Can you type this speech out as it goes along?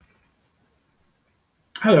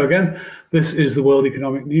Hello again. This is the World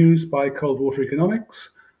Economic News by Cold Water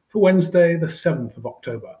Economics for Wednesday, the 7th of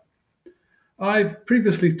October. I've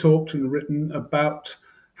previously talked and written about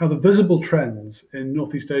how the visible trends in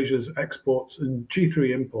Northeast Asia's exports and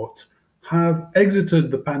G3 imports have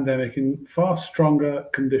exited the pandemic in far stronger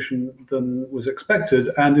condition than was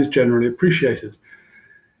expected and is generally appreciated.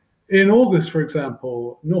 In August, for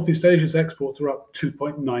example, Northeast Asia's exports are up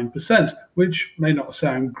 2.9%, which may not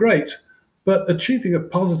sound great, but achieving a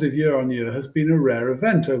positive year-on-year has been a rare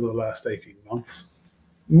event over the last 18 months.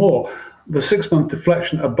 More, the 6-month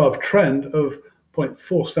deflection above trend of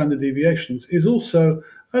 0.4 standard deviations is also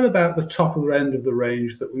at about the top end of the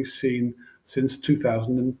range that we've seen since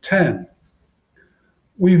 2010.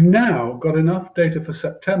 We've now got enough data for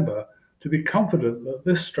September to be confident that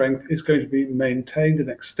this strength is going to be maintained and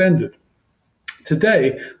extended.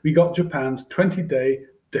 Today, we got Japan's 20-day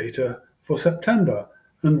data for September,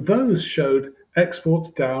 and those showed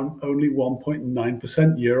exports down only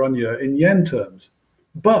 1.9% year-on-year in yen terms,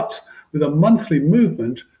 but with a monthly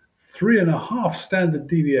movement 3.5 standard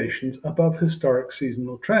deviations above historic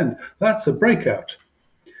seasonal trend. That's a breakout.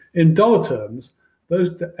 In dollar terms,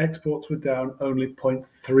 those exports were down only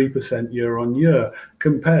 0.3% year-on-year,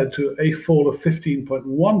 compared to a fall of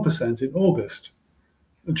 15.1% in August.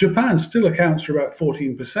 Japan still accounts for about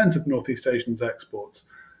 14% of Northeast Asia's exports,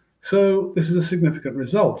 so this is a significant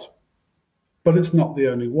result. But it's not the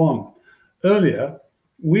only one. Earlier,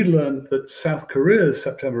 we learned that South Korea's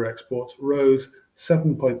September exports rose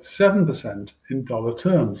 7.7% in dollar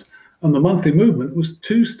terms, and the monthly movement was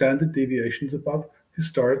 2 standard deviations above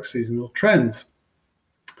historic seasonal trends.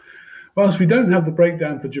 Whilst we don't have the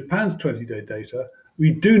breakdown for Japan's 20-day data,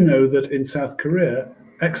 we do know that in South Korea,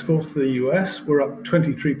 exports to the US were up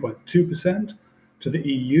 23.2%, to the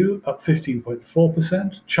EU up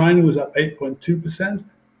 15.4%, China was up 8.2%,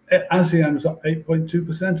 ASEAN was up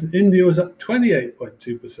 8.2%, and India was up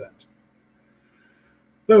 28.2%.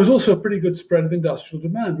 There was also a pretty good spread of industrial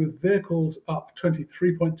demand, with vehicles up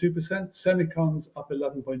 23.2%, semicons up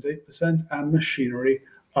 11.8%, and machinery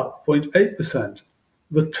up 0.8%.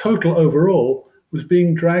 The total overall was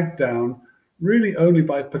being dragged down really only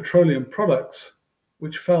by petroleum products,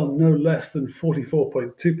 which fell no less than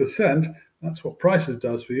 44.2%. That's what prices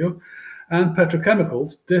does for you. And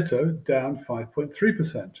petrochemicals, ditto, down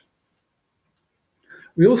 5.3%.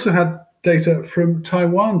 We also had data from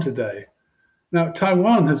Taiwan today. Now,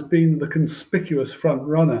 Taiwan has been the conspicuous front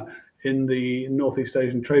runner in the Northeast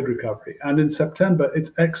Asian trade recovery. And in September, its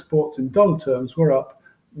exports in dollar terms were up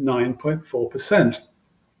 9.4%.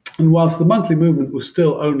 And whilst the monthly movement was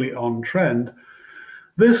still only on trend,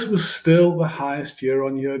 this was still the highest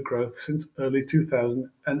year-on-year growth since early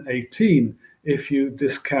 2018, if you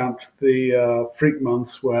discount the freak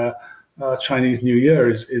months where Chinese New Year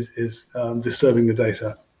is disturbing the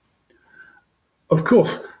data. Of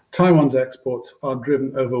course, Taiwan's exports are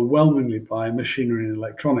driven overwhelmingly by machinery and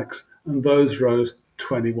electronics, and those rose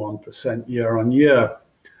 21% year-on-year.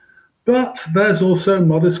 But there's also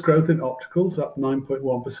modest growth in opticals, up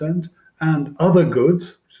 9.1%, and other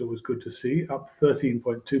goods, which is always good to see, up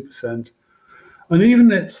 13.2%. And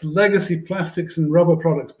even its legacy plastics and rubber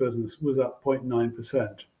products business was up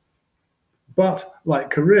 0.9%. But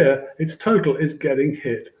like Korea, its total is getting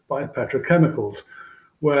hit by petrochemicals,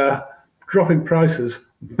 where dropping prices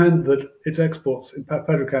meant that its exports in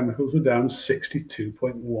petrochemicals were down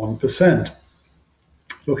 62.1%.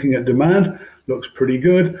 Looking at demand, looks pretty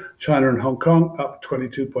good. China and Hong Kong up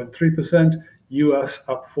 22.3%, US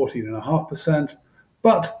up 14.5%,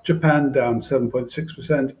 but Japan down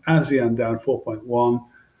 7.6%, ASEAN down 4.1%,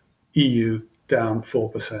 EU down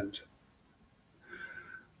 4%.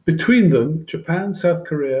 Between them, Japan, South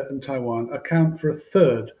Korea, and Taiwan account for a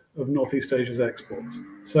third of Northeast Asia's exports.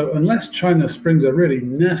 So unless China springs a really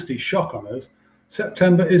nasty shock on us,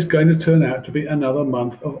 September is going to turn out to be another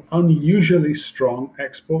month of unusually strong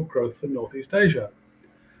export growth for Northeast Asia.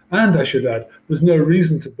 And I should add, there's no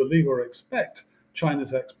reason to believe or expect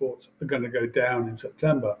China's exports are going to go down in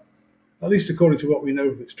September, at least according to what we know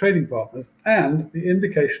of its trading partners and the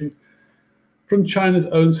indication from China's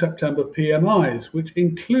own September PMIs, which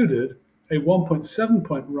included a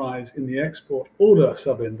 1.7-point rise in the export order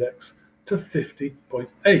subindex to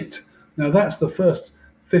 50.8. Now that's the first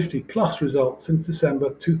 50-plus result since December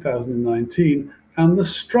 2019 and the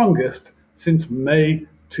strongest since May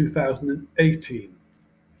 2018.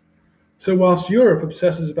 So whilst Europe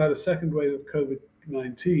obsesses about a second wave of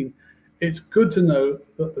COVID-19, it's good to know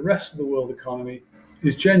that the rest of the world economy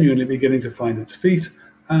is genuinely beginning to find its feet,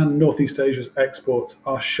 and Northeast Asia's exports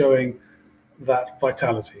are showing that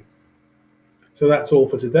vitality. So that's all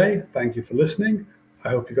for today. Thank you for listening, I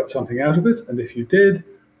hope you got something out of it, and if you did,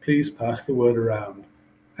 please pass the word around.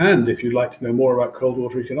 And if you'd like to know more about cold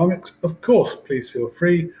water economics, of course, please feel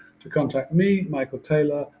free to contact me, Michael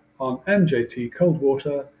Taylor, on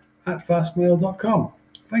mjtcoldwater@fastmail.com.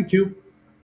 Thank you.